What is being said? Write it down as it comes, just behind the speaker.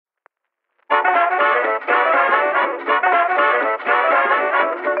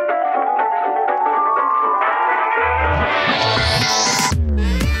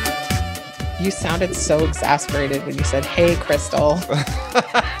sounded so exasperated when you said, "Hey, Crystal."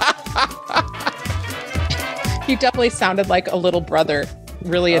 You definitely sounded like a little brother,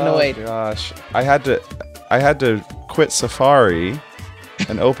 really annoyed. Oh gosh, I had to quit Safari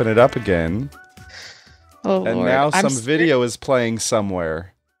and open it up again. Oh, and Lord. now some video is playing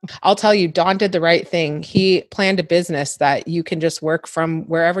somewhere. I'll tell you, Don did the right thing. He planned a business that you can just work from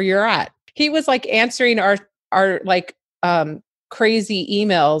wherever you're at. He was like answering our like crazy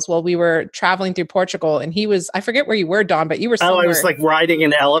emails while we were traveling through Portugal. And he was, I forget where you were, Don, but you were somewhere. I was like riding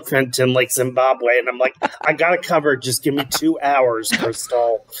an elephant in like Zimbabwe. And I'm like, I got it covered. Just give me 2 hours,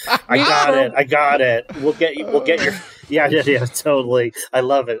 Crystal. I got it. We'll get your... Yeah, totally. I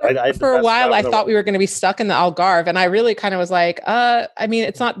love it. For a while, I thought we were going to be stuck in the Algarve, and I really kind of was like, I mean,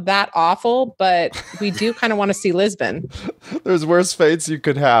 it's not that awful, but we do kind of want to see Lisbon. There's worse fates you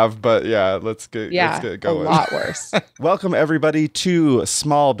could have, but yeah, let's get going. A lot worse. Welcome, everybody, to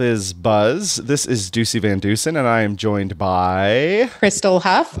Small Biz Buzz. This is Ducey Van Dusen, and I am joined by... Crystal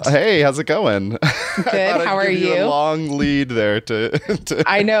Huff. Hey, how's it going? Good. How are you? A long lead there to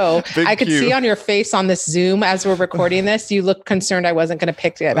I know. I could see on your face on this Zoom as we're recording this, you look concerned I wasn't going to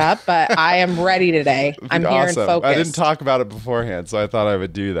pick it up, but I am ready today. I'm here and focused. I didn't talk about it beforehand, so I thought I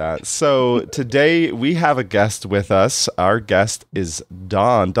would do that. So today we have a guest with us. Our guest is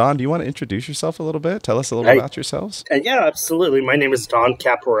Don. Don, do you want to introduce yourself a little bit? Tell us a little about yourselves. Yeah, absolutely. My name is Don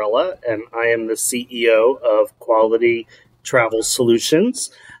Capparella, and I am the CEO of Quality Travel Solutions.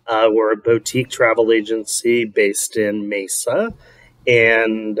 We're a boutique travel agency based in Mesa,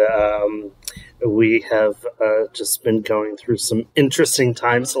 and we have just been going through some interesting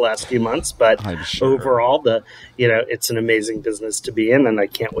times the last few months, but overall, it's an amazing business to be in, and I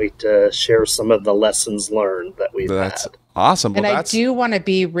can't wait to share some of the lessons learned that we've had. Awesome. Well, and I do want to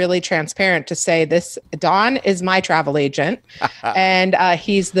be really transparent to say this. Don is my travel agent, and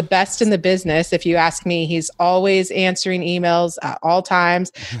he's the best in the business. If you ask me, he's always answering emails at all times.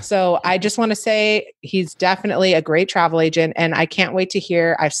 So I just want to say he's definitely a great travel agent, and I can't wait to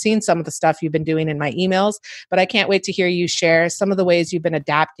hear. I've seen some of the stuff you've been doing in my emails, but I can't wait to hear you share some of the ways you've been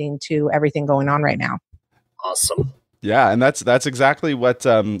adapting to everything going on right now. Awesome. Yeah, and that's exactly what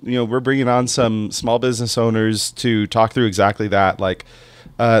we're bringing on some small business owners to talk through exactly that. Like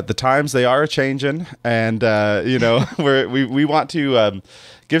the times they are changing, and we want to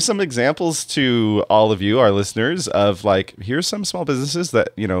give some examples to all of you, our listeners, of like, here's some small businesses that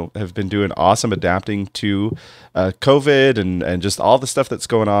have been doing awesome adapting to COVID and just all the stuff that's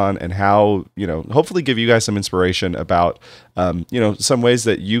going on, and how hopefully give you guys some inspiration about some ways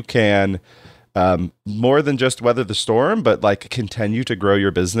that you can. More than just weather the storm, but like continue to grow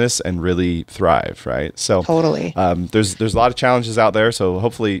your business and really thrive, right? So totally. There's a lot of challenges out there. So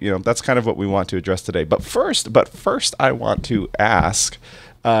hopefully, that's kind of what we want to address today. But first, I want to ask,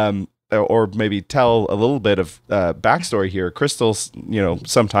 or maybe tell a little bit of backstory here. Crystal,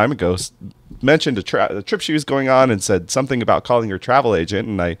 some time ago mentioned a trip she was going on and said something about calling her travel agent.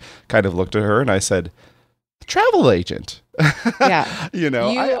 And I kind of looked at her and I said, travel agent. Yeah.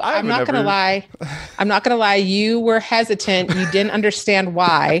 I'm not going to lie. You were hesitant. You didn't understand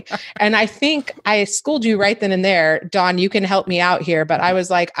why. And I think I schooled you right then and there. Don, you can help me out here. But I was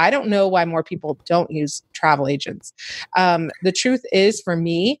like, I don't know why more people don't use travel agents. The truth is, for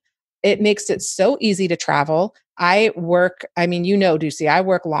me, it makes it so easy to travel. I work, Ducey, I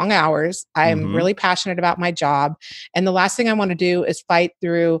work long hours. I'm really passionate about my job. And the last thing I want to do is fight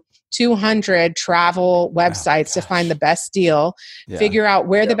through 200 travel websites to find the best deal, figure out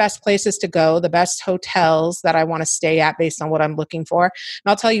where the best places to go, the best hotels that I want to stay at based on what I'm looking for. And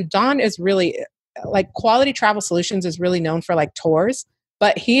I'll tell you, Don is really like Quality Travel Solutions is really known for like tours,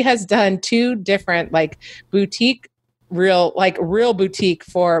 but he has done 2 different like boutique real boutique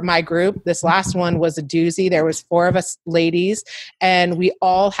for my group. This last one was a doozy. There was 4 of us ladies, and we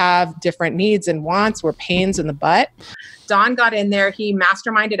all have different needs and wants. We're pains in the butt. Don got in there. He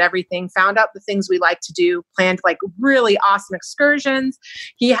masterminded everything, found out the things we like to do, planned like really awesome excursions.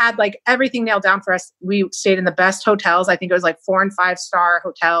 He had like everything nailed down for us. We stayed in the best hotels. I think it was like 4- and 5-star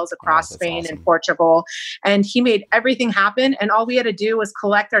hotels across Spain and Portugal. And he made everything happen. And all we had to do was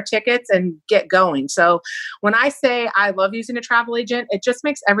collect our tickets and get going. So when I say I love using a travel agent, it just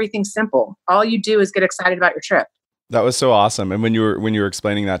makes everything simple. All you do is get excited about your trip. That was so awesome. And when you were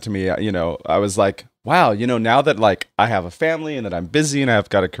explaining that to me, I was like, wow, now that like I have a family and that I'm busy and I've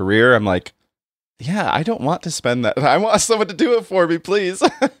got a career, I'm like, yeah, I don't want to spend that. I want someone to do it for me, please.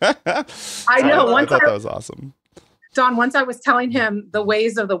 I know. I thought that was awesome. Don, once I was telling him the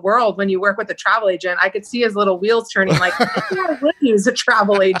ways of the world when you work with a travel agent, I could see his little wheels turning like, I would use a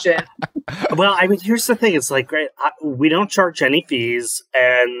travel agent. Well, here's the thing. It's like, great. We don't charge any fees,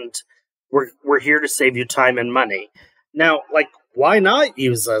 and we're here to save you time and money. Now, like, why not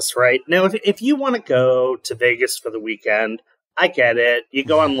use us, right? Now, if you want to go to Vegas for the weekend, I get it. You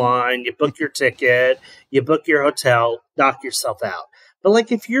go online, you book your ticket, you book your hotel, knock yourself out. But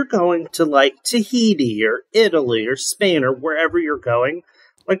like, if you're going to like Tahiti or Italy or Spain or wherever you're going,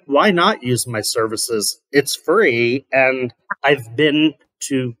 like, why not use my services? It's free, and I've been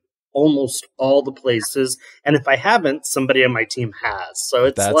to almost all the places, and if I haven't, somebody on my team has. So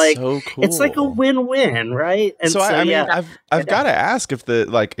it's so cool. It's like a win-win, right? And so I mean, I've got to ask if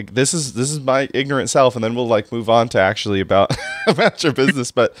this is my ignorant self, and then we'll like move on to actually about about your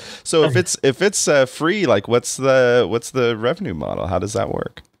business. But so if it's free, like what's the revenue model? How does that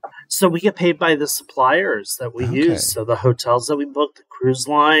work? So we get paid by the suppliers that we use. So the hotels that we book, the cruise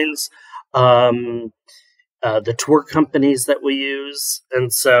lines, the tour companies that we use.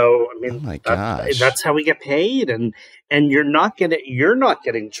 And so, I mean, oh my gosh, that's how we get paid. And you're not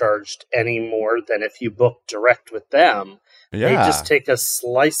getting charged any more than if you book direct with them. Yeah. They just take a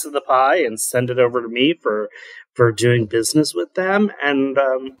slice of the pie and send it over to me for doing business with them. And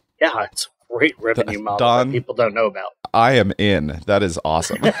it's a great revenue model Don, that people don't know about. I am in. That is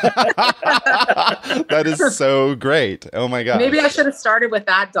awesome. That is so great. Oh my God. Maybe I should have started with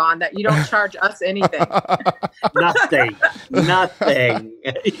that, Don, that you don't charge us anything. Nothing.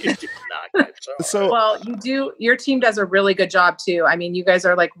 You do not get charged. Well, you do. Your team does a really good job too. I mean, you guys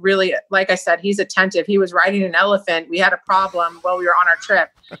are like really, like I said, he's attentive. He was riding an elephant. We had a problem while we were on our trip,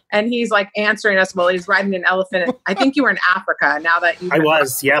 and he's like answering us while he's riding an elephant. I think you were in Africa. Now that I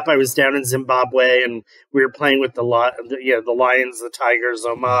was, I was down in Zimbabwe, and we were playing with the lions, the tigers.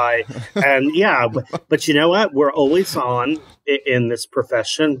 Oh my! And but you know what? We're always on in this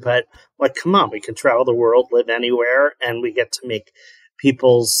profession. But like, come on, we can travel the world, live anywhere, and we get to make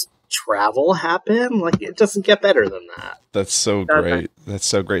people's travel happen. Like, it doesn't get better than that. That's so great. That's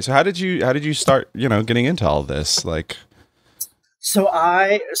so great. So how did you start, getting into all this? Like, so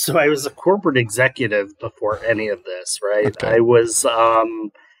I was a corporate executive before any of this, right? Okay. I was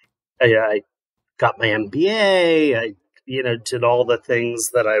I got my MBA. I did all the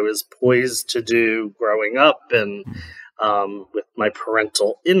things that I was poised to do growing up, and with my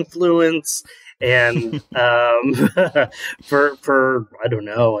parental influence. And for I don't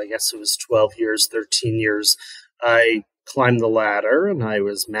know, I guess it was 12 years, 13 years, I climbed the ladder, and I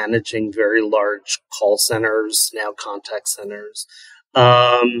was managing very large call centers, now contact centers.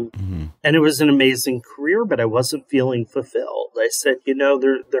 And it was an amazing career, but I wasn't feeling fulfilled. I said,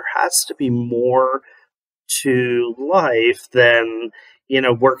 there has to be more to life than,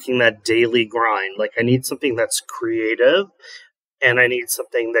 working that daily grind. Like, I need something that's creative, and I need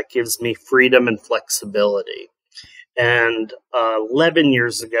something that gives me freedom and flexibility. And 11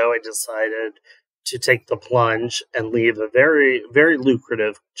 years ago, I decided to take the plunge and leave a very, very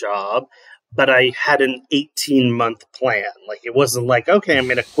lucrative job. But I had an 18-month plan. Like, it wasn't like, okay, I'm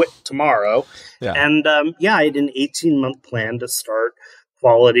going to quit tomorrow. Yeah. And I had an 18-month plan to start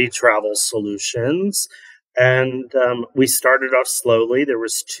Quality Travel Solutions. And we started off slowly. There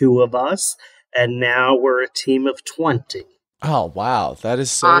was 2 of us, and now we're a team of 20. Oh, wow. That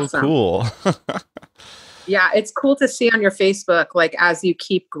is so awesome. Cool. Yeah, it's cool to see on your Facebook, like, as you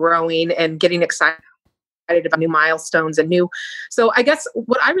keep growing and getting excited about new milestones and so I guess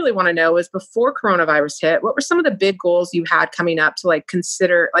what I really want to know is, before coronavirus hit, what were some of the big goals you had coming up to like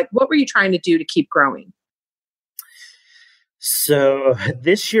consider, like, what were you trying to do to keep growing? So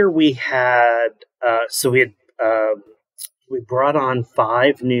this year we had, we brought on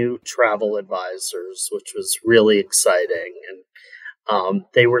 5 new travel advisors, which was really exciting. And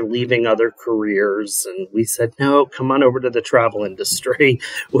they were leaving other careers, and we said, no, come on over to the travel industry,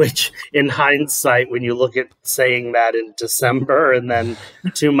 which in hindsight, when you look at saying that in December and then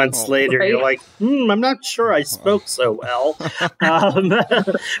 2 months later, right? You're like, I'm not sure I spoke so well.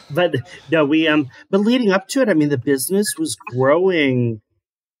 But no, but leading up to it, I mean, the business was growing.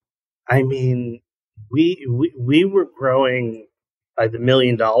 I mean, we were growing by the $1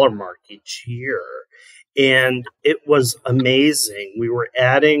 million mark each year. And it was amazing. We were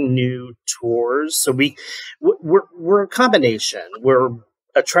adding new tours. So we're a combination. We're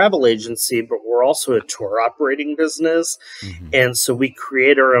a travel agency, but we're also a tour operating business. Mm-hmm. And so we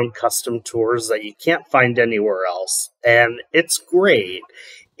create our own custom tours that you can't find anywhere else. And it's great.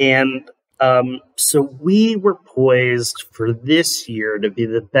 And so we were poised for this year to be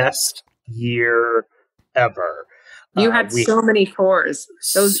the best year ever. You had so many tours.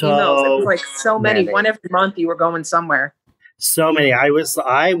 Those emails, it was like so many. One every month you were going somewhere. So many. I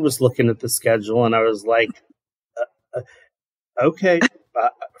was looking at the schedule, and I was like, okay,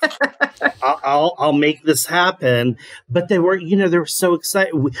 I'll make this happen. But they were, they were so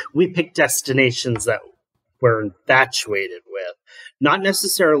excited. We picked destinations that we're infatuated with, not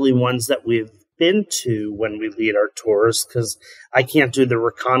necessarily ones that we've been to when we lead our tours, because I can't do the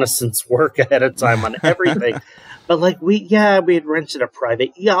reconnaissance work ahead of time on everything. But like we had rented a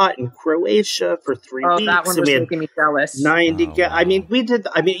private yacht in Croatia for 3 weeks. Oh, that one was making me jealous. 90. Wow. I mean,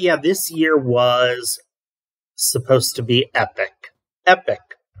 this year was supposed to be epic.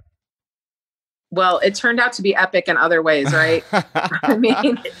 Well, it turned out to be epic in other ways, right? I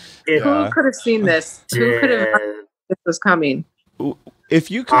mean, who could have seen this? Who could have known this was coming?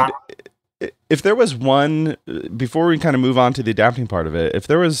 If you could, if there was one, before we kind of move on to the adapting part of it, if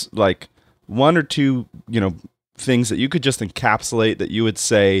there was like one or two, things that you could just encapsulate that you would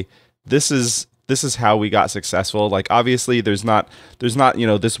say, this is how we got successful. Like, obviously there's not,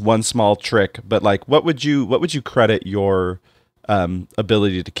 this one small trick, but like, what would you credit your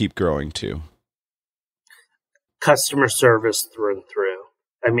ability to keep growing to? Customer service through and through.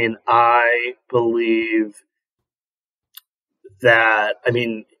 I mean, I believe that,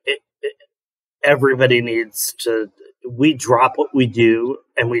 everybody needs to, we drop what we do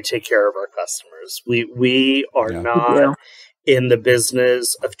and we take care of our customers. We are not in the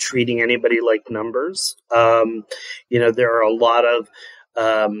business of treating anybody like numbers. There are a lot of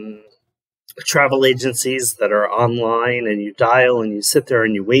travel agencies that are online and you dial and you sit there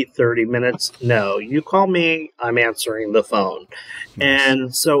and you wait 30 minutes. No, you call me, I'm answering the phone. Nice.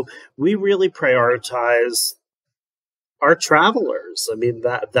 And so we really prioritize our travelers. I mean,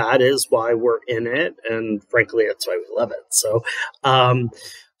 that is why we're in it. And frankly, that's why we love it. So,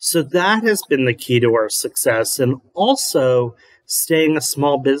 so that has been the key to our success. And also staying a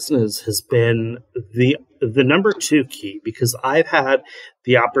small business has been the number 2 key, because I've had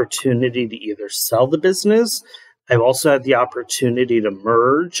the opportunity to either sell the business. I've also had the opportunity to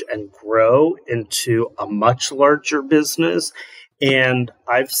merge and grow into a much larger business. And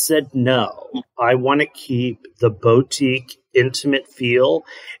I've said no. I want to keep the boutique, intimate feel.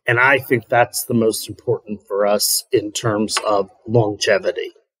 And I think that's the most important for us in terms of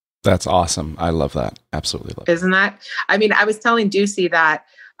longevity. That's awesome. I love that. Absolutely love it. Isn't that? I mean, I was telling Ducey that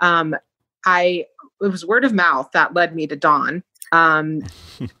it was word of mouth that led me to Dawn.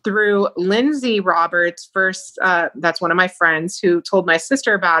 Through Lindsay Roberts first, that's one of my friends who told my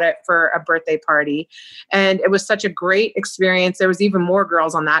sister about it for a birthday party. And it was such a great experience. There was even more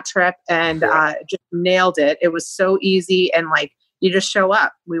girls on that trip and just nailed it. It was so easy. And like, you just show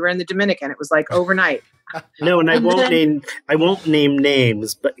up. We were in the Dominican. It was like overnight. No, and I won't name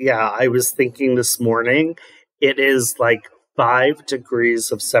names, but yeah, I was thinking this morning, it is like 5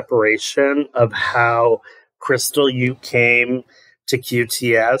 degrees of separation of how, Crystal, you came to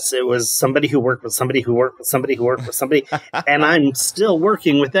QTS. It was somebody who worked with somebody who worked with somebody who worked with somebody, and I'm still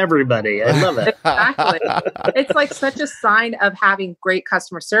working with everybody. I love it. Exactly. It's like such a sign of having great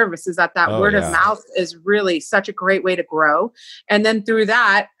customer service, is that word of mouth is really such a great way to grow. And then through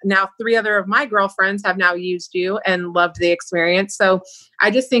that, now 3 other of my girlfriends have now used you and loved the experience. So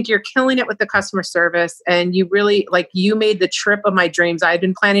I just think you're killing it with the customer service, and you really, you made the trip of my dreams. I had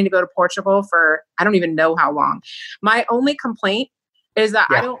been planning to go to Portugal for, I don't even know how long. My only complaint is that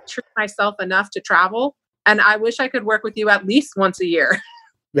I don't treat myself enough to travel. And I wish I could work with you at least once a year.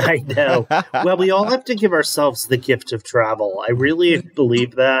 I know. Well, we all have to give ourselves the gift of travel. I really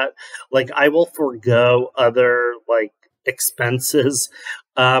believe that. Like, I will forego other expenses.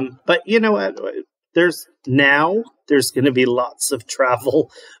 But you know what? There's going to be lots of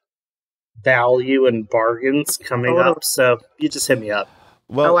travel value and bargains coming up. So you just hit me up.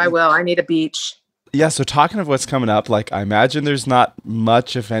 Well, I will. I need a beach. Yeah, so talking of what's coming up, I imagine there's not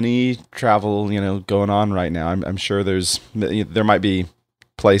much, if any, travel, going on right now. I'm sure there might be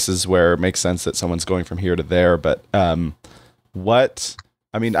places where it makes sense that someone's going from here to there, but I would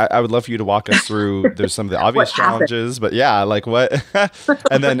love for you to walk us through. There's some of the obvious challenges, but yeah, what,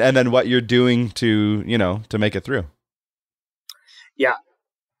 and then what you're doing to make it through. Yeah.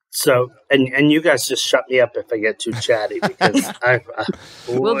 So, and you guys just shut me up if I get too chatty, because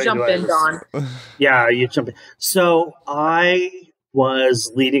we'll jump in, Dawn. Yeah, you jump in. So I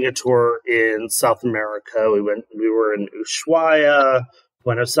was leading a tour in South America. We were in Ushuaia,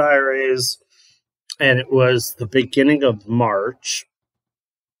 Buenos Aires, and it was the beginning of March.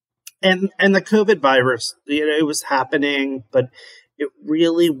 And the COVID virus, it was happening, but it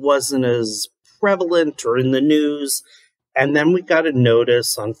really wasn't as prevalent or in the news. And then we got a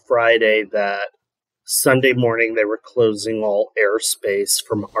notice on Friday that Sunday morning, they were closing all airspace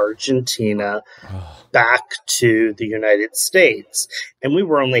from Argentina back to the United States. And we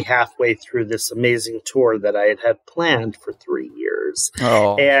were only halfway through this amazing tour that I had planned for 3 years.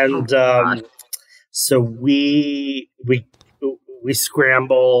 And so we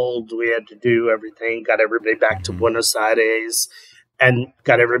scrambled. We had to do everything, got everybody back to Buenos Aires and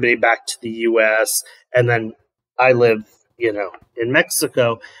got everybody back to the U.S. And then I live, in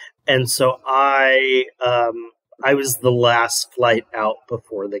Mexico. And so I was the last flight out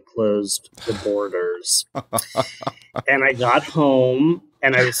before they closed the borders. And I got home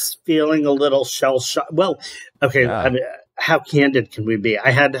and I was feeling a little shell-shocked. Well, okay, I mean, how candid can we be?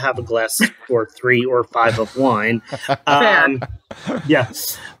 I had to have a glass or 3 or 5 of wine.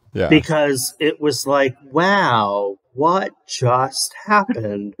 Yes. Yeah. Because it was like, wow, what just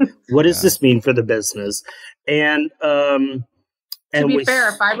happened? What does this mean for the business? And to be fair,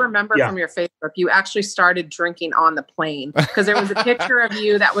 if I remember from your Facebook, you actually started drinking on the plane, because there was a picture of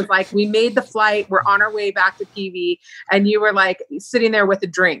you that was like, we made the flight, we're on our way back to PV, and you were like sitting there with a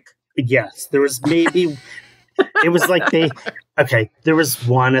drink. Yes, there was maybe, it was like there was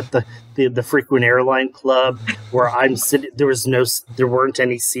one at the frequent airline club where I'm sitting, there weren't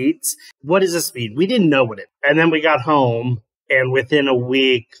any seats. What does this mean? We didn't know and then we got home. And within a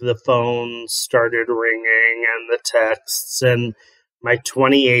week, the phone started ringing and the texts, and my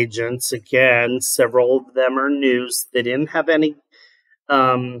 20 agents, again, several of them are news. They didn't have any,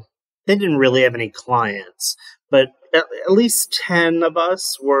 they didn't really have any clients, but at least 10 of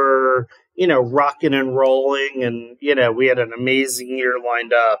us were, rocking and rolling. And, we had an amazing year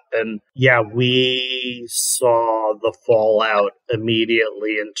lined up. And we saw the fallout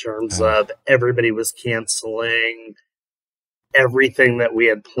immediately in terms of everybody was canceling. Everything that we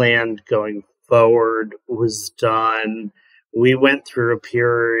had planned going forward was done. We went through a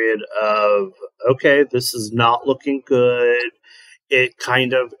period of, okay, this is not looking good. It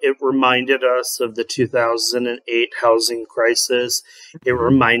reminded us of the 2008 housing crisis. It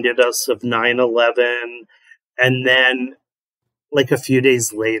reminded us of 9/11. And then, like a few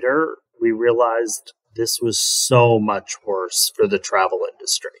days later, we realized this was so much worse for the travel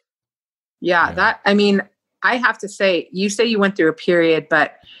industry. I have to say you went through a period,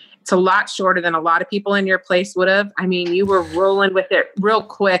 but it's a lot shorter than a lot of people in your place would have. I mean, you were rolling with it real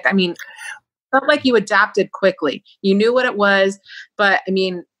quick. I mean, felt like you adapted quickly. You knew what it was, but I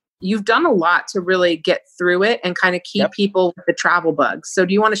mean, you've done a lot to really get through it and kind of keep people with the travel bug. So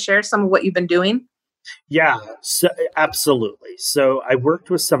do you want to share some of what you've been doing? Yeah, absolutely. So I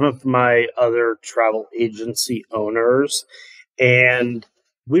worked with some of my other travel agency owners, and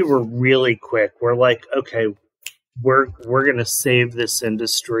we were really quick. We're like, okay, we're going to save this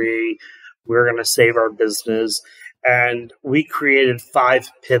industry. We're going to save our business. And we created 5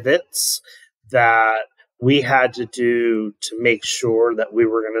 pivots that we had to do to make sure that we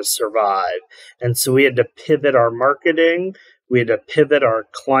were going to survive. And so we had to pivot our marketing. We had to pivot our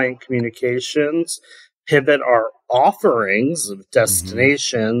client communications, pivot our offerings of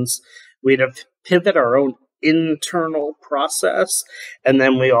destinations. We had to pivot our own internal process. And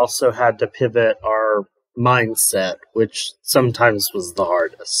then we also had to pivot our mindset, which sometimes was the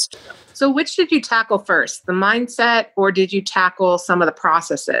hardest. So which did you tackle first, the mindset, or did you tackle some of the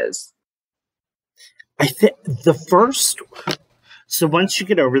processes? I think the first, so once you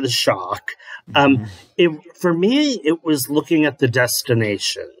get over the shock, for me, it was looking at the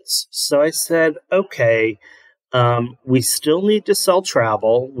destinations. So I said, okay, we still need to sell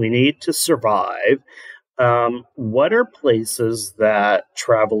travel. We need to survive. What are places that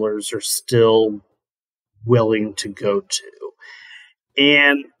travelers are still willing to go to?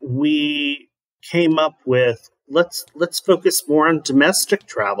 And we came up with, let's focus more on domestic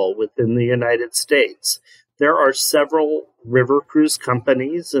travel within the United States. There are several river cruise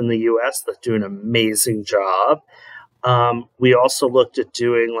companies in the U.S. that do an amazing job. We also looked at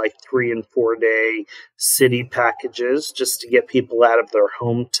doing like 3 and 4 day city packages just to get people out of their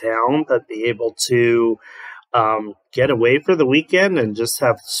hometown, but be able to get away for the weekend and just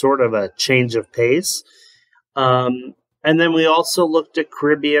have sort of a change of pace. And then we also looked at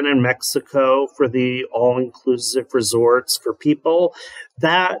Caribbean and Mexico for the all-inclusive resorts for people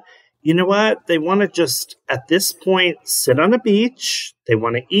that, you know what, they want to just, at this point, sit on a beach. They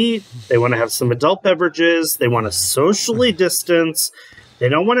want to eat. They want to have some adult beverages. They want to socially distance. They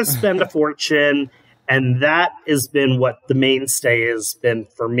don't want to spend a fortune. And that has been what the mainstay has been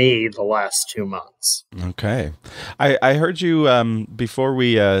for me the last 2 months. Okay. I heard you before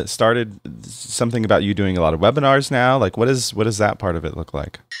we started something about you doing a lot of webinars now. Like what does that part of it look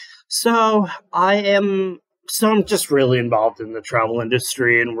like? So I am So I'm just really involved in the travel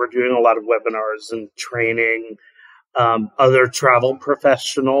industry, and we're doing a lot of webinars and training other travel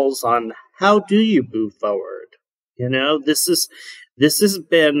professionals on how do you move forward. This has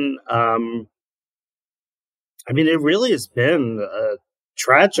been, it really has been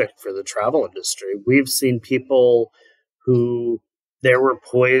tragic for the travel industry. We've seen people who they were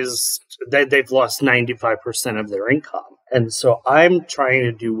poised, they've lost 95% of their income. And so I'm trying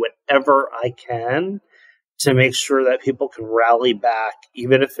to do whatever I can to make sure that people can rally back,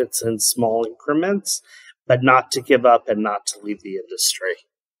 even if it's in small increments, but not to give up and not to leave the industry.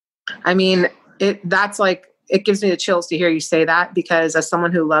 I mean, it gives me the chills to hear you say that, because as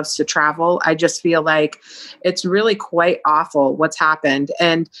someone who loves to travel, I just feel like it's really quite awful what's happened.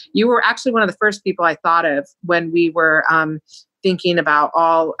 And you were actually one of the first people I thought of when we were thinking about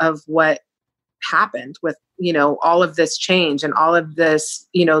all of what happened with, all of this change and all of this,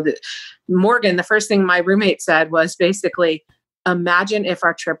 Morgan, the first thing my roommate said was basically, imagine if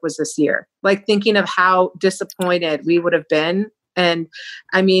our trip was this year, like thinking of how disappointed we would have been. And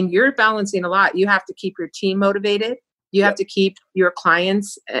I mean, you're balancing a lot. You have to keep your team motivated. You have to keep your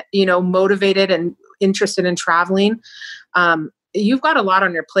clients, motivated and interested in traveling. You've got a lot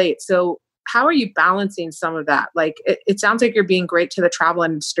on your plate. So how are you balancing some of that? Like, it sounds like you're being great to the travel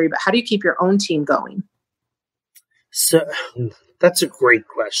industry, but how do you keep your own team going? So that's a great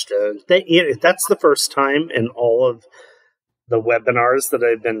question. That's the first time in all of the webinars that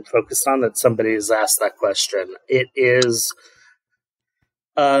I've been focused on that somebody has asked that question. It is,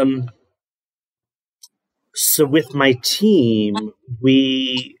 so with my team,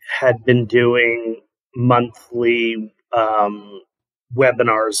 we had been doing monthly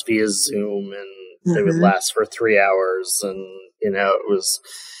webinars via Zoom, and they would last for 3 hours. And, it was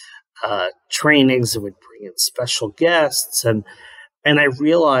trainings that would bring in special guests. And I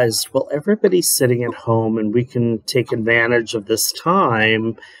realized, well, everybody's sitting at home, and we can take advantage of this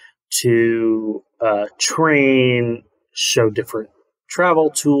time to train, show different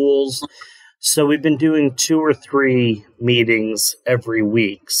travel tools. So we've been doing 2 or 3 meetings every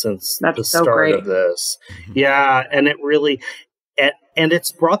week since the start of this. Yeah, and it really, and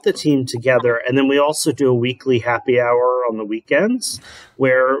it's brought the team together. And then we also do a weekly happy hour on the weekends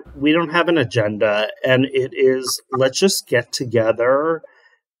where we don't have an agenda, and it is, let's just get together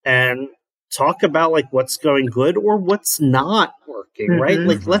and talk about like what's going good or what's not working, right?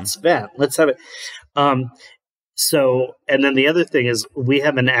 Like, let's vent, let's have it. So, and then the other thing is we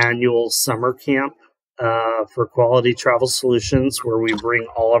have an annual summer camp for Quality Travel Solutions where we bring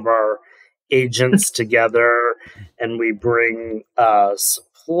all of our agents together, and we bring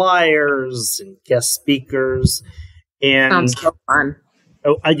suppliers and guest speakers. And sounds so fun.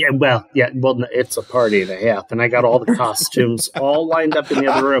 Oh, it's a party and a half, and I got all the costumes all lined up in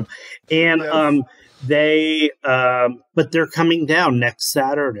the other room. And but they're coming down next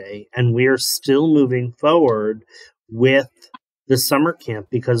Saturday, and we are still moving forward with the summer camp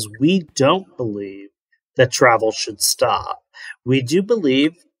because we don't believe that travel should stop. We do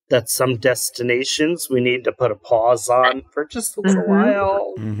believe that some destinations we need to put a pause on for just a little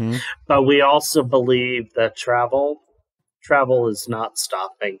while, but we also believe that travel is not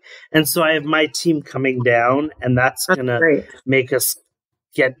stopping. And so I have my team coming down, and that's going to make us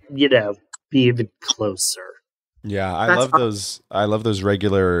get, be even closer. Yeah, I love those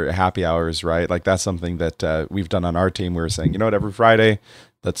regular happy hours, right? Like that's something that we've done on our team. We're saying, every Friday,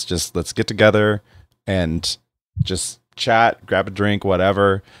 let's get together and just chat, grab a drink,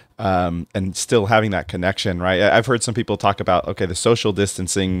 whatever, and still having that connection, right? I've heard some people talk about, okay, the social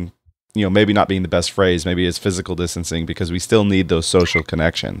distancing, maybe not being the best phrase, maybe it's physical distancing because we still need those social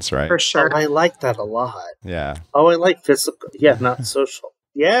connections, right? For sure. Oh, I like that a lot. Yeah. Oh, I like physical. Yeah, not social.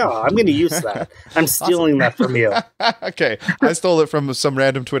 Yeah, I'm going to use that. I'm stealing that from you. Okay. I stole it from some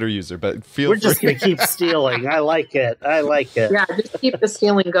random Twitter user, but We're just going to keep stealing. I like it. Yeah, just keep the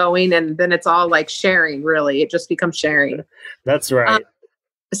stealing going, and then it's all like sharing, really. It just becomes sharing. That's right.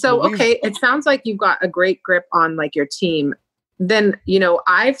 It sounds like you've got a great grip on like your team. Then,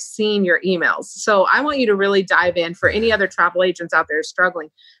 I've seen your emails. So I want you to really dive in for any other travel agents out there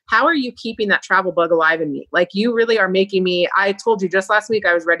struggling. How are you keeping that travel bug alive in me? Like you really are making me, I told you just last week,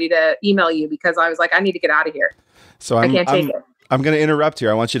 I was ready to email you because I was like, I need to get out of here. So I can't take it. I'm going to interrupt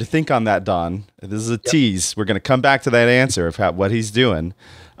here. I want you to think on that, Don. This is a tease. We're going to come back to that answer of what he's doing.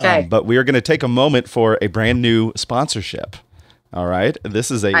 Okay. But we are going to take a moment for a brand new sponsorship. All right.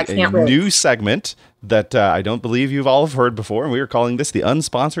 This is a new segment that I don't believe you've all heard before. And we are calling this the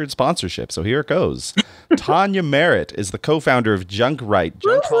unsponsored sponsorship. So here it goes. Tanya Merritt is the co-founder of Junk Right,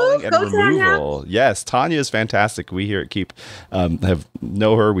 junk hauling and removal. Yes, Tanya is fantastic. We here at Keap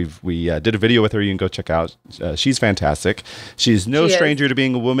know her. We did a video with her. You can go check out. She's fantastic. She's no stranger to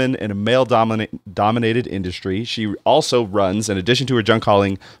being a woman in a male-dominated industry. She also runs, in addition to her junk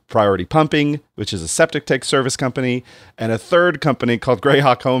hauling, Priority Pumping, which is a septic tank service company, and a third company called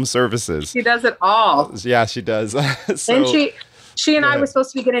Greyhawk Home Services. She does it all. Yeah, she does. And she and I were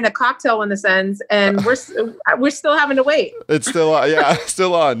supposed to be getting a cocktail when this ends, and we're still having to wait. It's still on, yeah,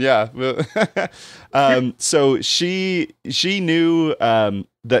 still on, yeah. So she knew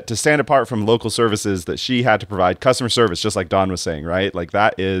that to stand apart from local services, that she had to provide customer service, just like Dawn was saying, right? Like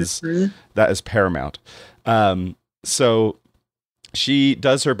that is paramount. So she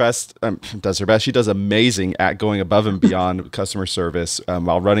does her best. She does amazing at going above and beyond customer service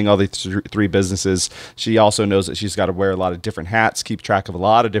while running all these three businesses. She also knows that she's got to wear a lot of different hats, keep track of a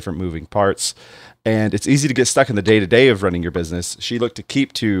lot of different moving parts. And it's easy to get stuck in the day-to-day of running your business. She looked to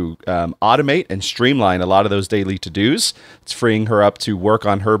Keap to automate and streamline a lot of those daily to-dos. It's freeing her up to work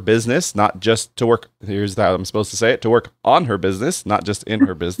on her business, not just to work. Here's how I'm supposed to say it: to work on her business, not just in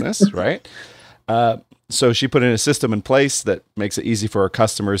her business, right? So she put in a system in place that makes it easy for her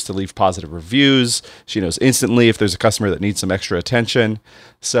customers to leave positive reviews. She knows instantly if there's a customer that needs some extra attention.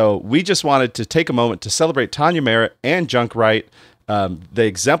 So we just wanted to take a moment to celebrate Tanya Merritt and Junk Right. They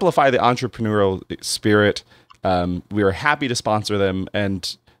exemplify the entrepreneurial spirit. We are happy to sponsor them.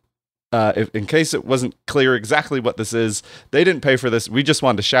 And in case it wasn't clear exactly what this is, they didn't pay for this. We just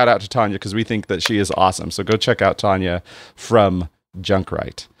wanted to shout out to Tanya because we think that she is awesome. So go check out Tanya from Junk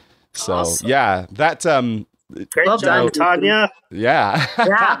Right. So awesome. Yeah, that great job, Tanya. Yeah.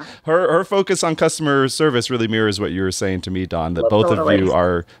 her focus on customer service really mirrors what you were saying to me, Dawn, that both of you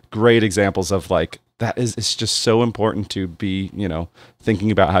are great examples of like that is it's just so important to be,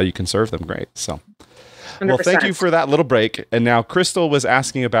 thinking about how you can serve them great. So 100%. Well, thank you for that little break. And now Crystal was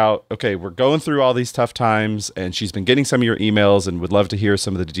asking about, okay, we're going through all these tough times and she's been getting some of your emails and would love to hear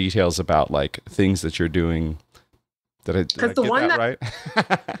some of the details about like things that you're doing. Did I get that right?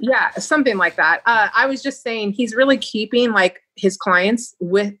 Yeah, something like that. I was just saying he's really keeping like his clients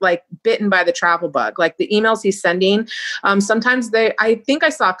with like bitten by the travel bug. Like the emails he's sending, sometimes I think I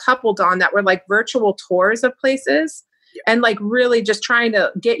saw a couple, Dawn, that were like virtual tours of places and like really just trying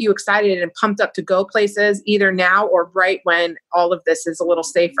to get you excited and pumped up to go places either now or right when all of this is a little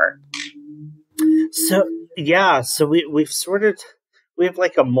safer. So we have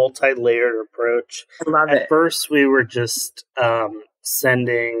like a multi-layered approach. I love it. At first, we were just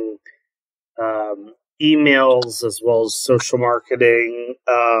sending emails as well as social marketing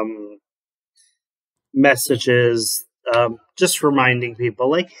messages, just reminding people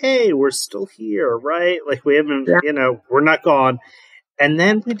like, hey, we're still here, right? Like we haven't, we're not gone. And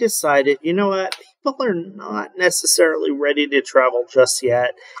then we decided, you know what? People are not necessarily ready to travel just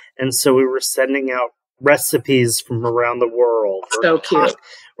yet. And so we were sending out recipes from around the world,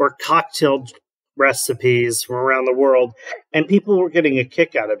 or cocktail recipes from around the world, and people were getting a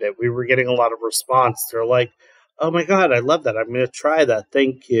kick out of it. We were getting a lot of response. They're like, "Oh my God, I love that! I'm going to try that.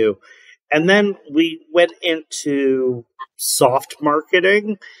 Thank you." And then we went into soft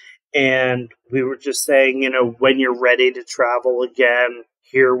marketing, and we were just saying, when you're ready to travel again,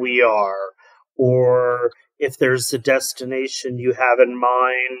 here we are. Or if there's a destination you have in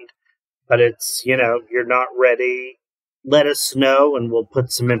mind, but it's, you're not ready, let us know and we'll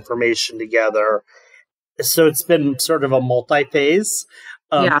put some information together. So it's been sort of a multi-phase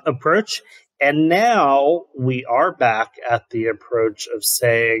approach. And now we are back at the approach of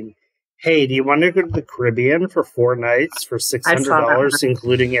saying, hey, do you want to go to the Caribbean for 4 nights for $600,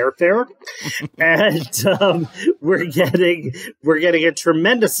 including airfare? And we're getting a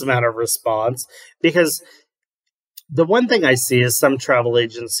tremendous amount of response because the one thing I see is some travel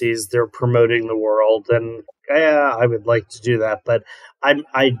agencies, they're promoting the world, and I would like to do that, but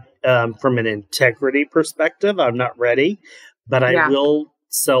I from an integrity perspective, I'm not ready, but I will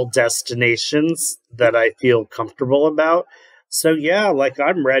sell destinations that I feel comfortable about. So like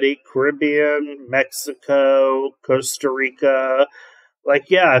I'm ready. Caribbean, Mexico, Costa Rica. Like,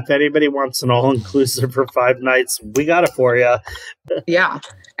 if anybody wants an all-inclusive for 5 nights, we got it for you. Yeah.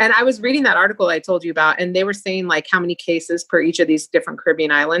 And I was reading that article I told you about, and they were saying like how many cases per each of these different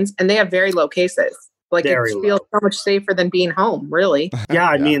Caribbean islands, and they have very low cases. Like it feels so much safer than being home, really. Yeah,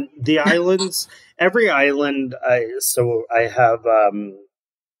 I mean, the islands, every island, I have a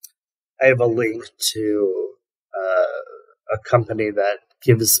link to a company that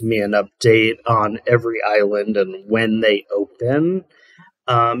gives me an update on every island and when they open.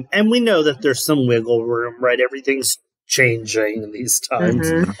 And we know that there's some wiggle room, right? Everything's changing in these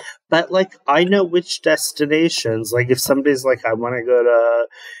times. Mhm. But like, I know which destinations. Like, if somebody's like, I want to go to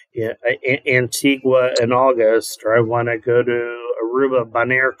Antigua in August, or I want to go to Aruba,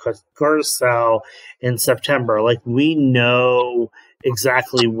 Bonaire, Curacao in September. Like, we know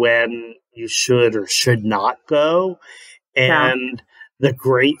exactly when you should or should not go. Yeah. And the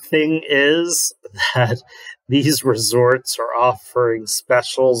great thing is that these resorts are offering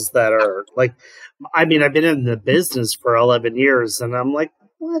specials that are like, I mean, I've been in the business for 11 years, and I'm like,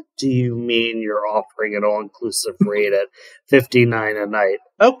 what do you mean you're offering an all-inclusive rate at $59 a night?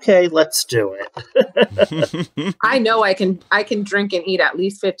 Okay, let's do it. I know I can drink and eat at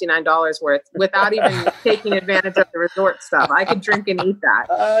least $59 worth without even taking advantage of the resort stuff. I could drink and eat that.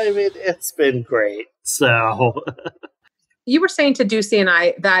 I mean, it's been great. So You were saying to Ducey and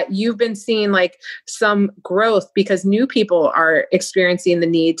I that you've been seeing like some growth because new people are experiencing the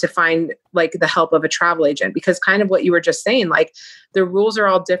need to find like the help of a travel agent, because kind of what you were just saying, like the rules are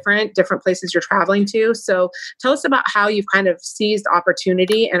all different places you're traveling to. So tell us about how you've kind of seized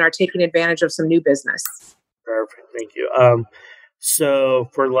opportunity and are taking advantage of some new business. perfect. Thank you. So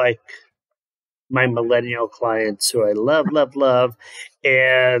for like my millennial clients who I love,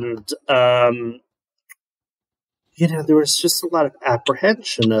 and there was just a lot of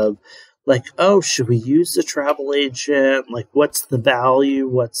apprehension of like, oh, should we use the travel agent? Like, what's the value?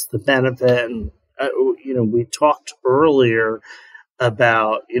 What's the benefit? And, we talked earlier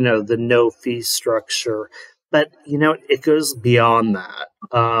about, the no fee structure, but, it goes beyond that.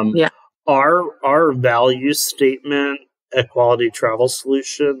 Yeah. Our value statement at Quality Travel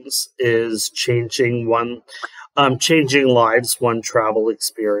Solutions is changing lives one travel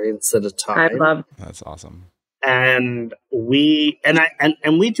experience at a time. I love. That's awesome. And we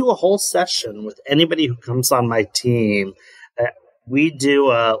do a whole session with anybody who comes on my team. We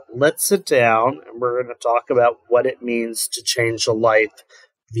do let's sit down and we're going to talk about what it means to change a life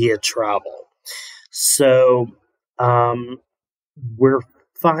via travel. So we're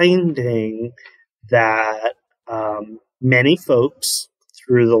finding that many folks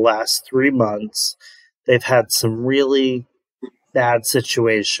through the last 3 months, they've had some really bad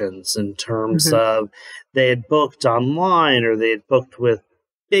situations in terms of they had booked online or they had booked with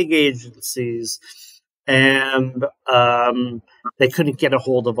big agencies, and they couldn't get a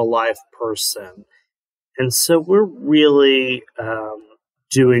hold of a live person. And so we're really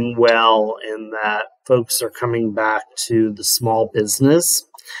doing well in that folks are coming back to the small business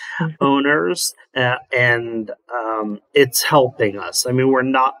owners, and it's helping us. I mean, we're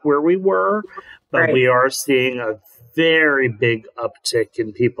not where we were, but we are seeing a very big uptick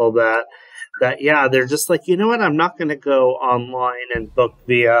in people that they're just like, you know what, I'm not going to go online and book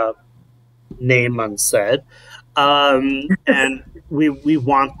via name unsaid, and we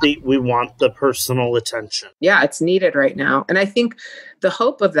want the personal attention. Yeah, it's needed right now. And I think the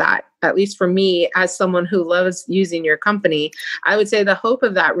hope of that, at least for me, as someone who loves using your company, I would say the hope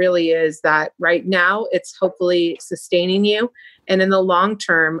of that really is that right now it's hopefully sustaining you. And in the long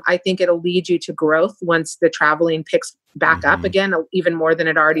term, I think it'll lead you to growth once the traveling picks back up again, even more than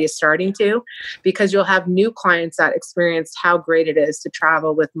it already is starting to, because you'll have new clients that experience how great it is to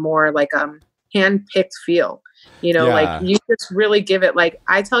travel with more like hand-picked feel. Like you just really give it, like,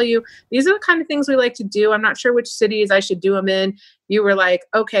 I tell you, these are the kind of things we like to do. I'm not sure which cities I should do them in. You were like,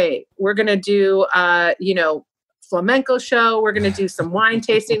 okay, we're going to do, flamenco show. We're going to do some wine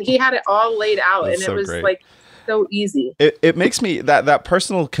tasting. He had it all laid out. That's and so it was great. like so easy. It makes me, that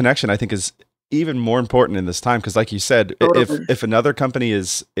personal connection, I think, is even more important in this time, because like you said, if another company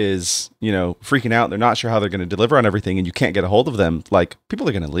is freaking out, they're not sure how they're going to deliver on everything, and you can't get a hold of them, like, people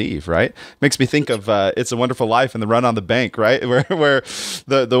are going to leave, right? Makes me think of It's a Wonderful Life and The Run on the Bank, right? Where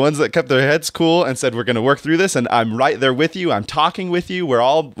the ones that kept their heads cool and said, we're going to work through this, and I'm right there with you, I'm talking with you, we're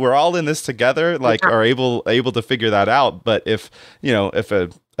all in this together, like, are able to figure that out. But if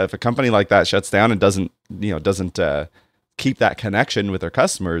a company like that shuts down and doesn't keep that connection with their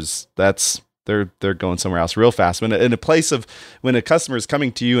customers, they're going somewhere else real fast. When a customer is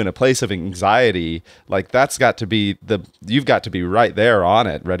coming to you in a place of anxiety, like, that's got to be you've got to be right there on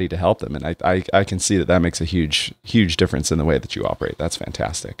it, ready to help them. And I can see that makes a huge difference in the way that you operate. That's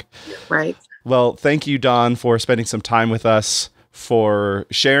fantastic. Right. Well, thank you, Dawn, for spending some time with us, for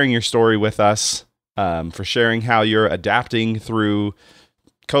sharing your story with us, for sharing how you're adapting through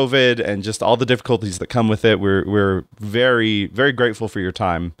COVID and just all the difficulties that come with it. We're very, very grateful for your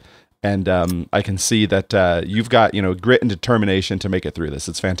time. And I can see that you've got, grit and determination to make it through this.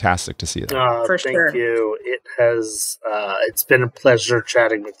 It's fantastic to see that. For thank sure. you. It has. It's been a pleasure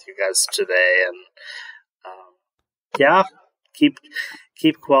chatting with you guys today, and keep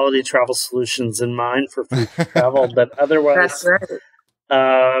keep Quality Travel Solutions in mind for future travel. But otherwise, That's right.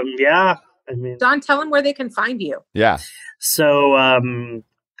 yeah, I mean, Don, tell them where they can find you. Yeah. So,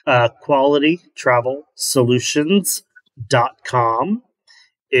 qualitytravelsolutions.com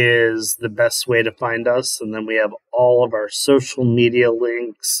is the best way to find us. And then we have all of our social media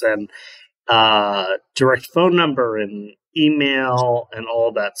links and direct phone number and email and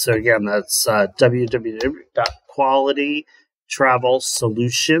all that. So again, that's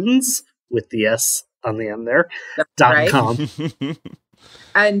www.qualitytravelsolutions with the S on the end there, .com.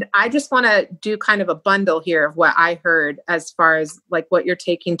 And I just want to do kind of a bundle here of what I heard as far as like what you're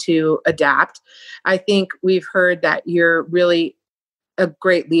taking to adapt. I think we've heard that you're really a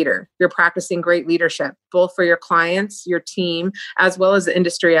great leader. You're practicing great leadership, both for your clients, your team, as well as the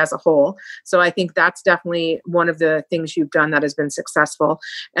industry as a whole. So I think that's definitely one of the things you've done that has been successful.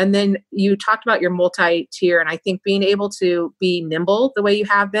 And then you talked about your multi-tier, and I think being able to be nimble the way you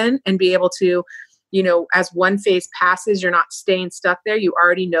have been and be able to, you know, as one phase passes, you're not staying stuck there. You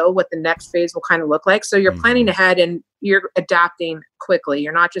already know what the next phase will kind of look like. So you're planning ahead and you're adapting quickly.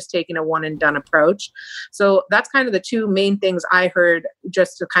 You're not just taking a one and done approach. So that's kind of the two main things I heard,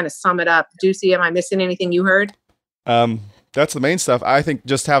 just to kind of sum it up. Ducey, am I missing anything you heard? That's the main stuff. I think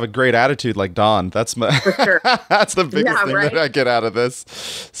just have a great attitude like Dawn. That's my, for sure. That's the biggest thing that I get out of this.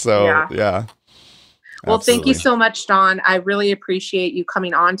 So yeah. Well, thank you so much, Dawn. I really appreciate you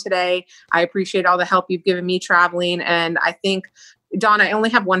coming on today. I appreciate all the help you've given me traveling. And I think, Dawn, I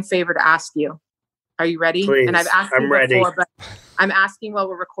only have one favor to ask you. Are you ready? Please, and I've asked you before, but I'm asking while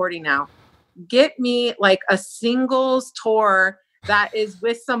we're recording now. Get me like a singles tour that is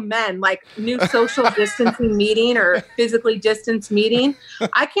with some men, like new social distancing meeting or physically distanced meeting.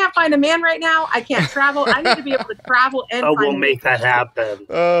 I can't find a man right now. I can't travel. I need to be able to travel and we'll make that happen.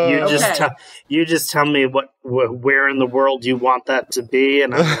 You just tell me where in the world you want that to be,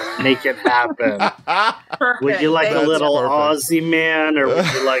 and I'm gonna make it happen. Perfect. Would you like a little Aussie man, or would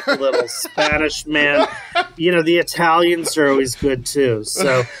you like a little Spanish man? You know, the Italians are always good too.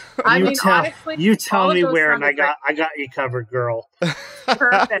 So you tell me where, and I got you covered, girl.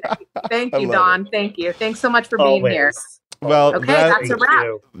 Perfect. Thank you, Dawn. Thank you. Thanks so much for being here. Well, okay, that's a wrap.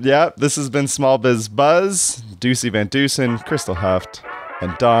 Yeah, this has been Small Biz Buzz. Ducey Van Dusen, Crystal Huft,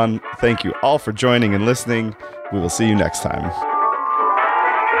 and Dawn. Thank you all for joining and listening. We will see you next time.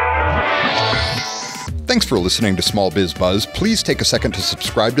 Thanks for listening to Small Biz Buzz. Please take a second to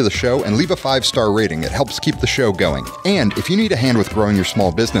subscribe to the show and leave a 5-star rating. It helps keep the show going. And if you need a hand with growing your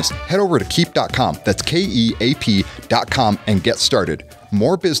small business, head over to Keap.com. That's Keap.com and get started.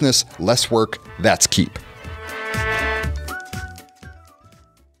 More business, less work. That's Keap.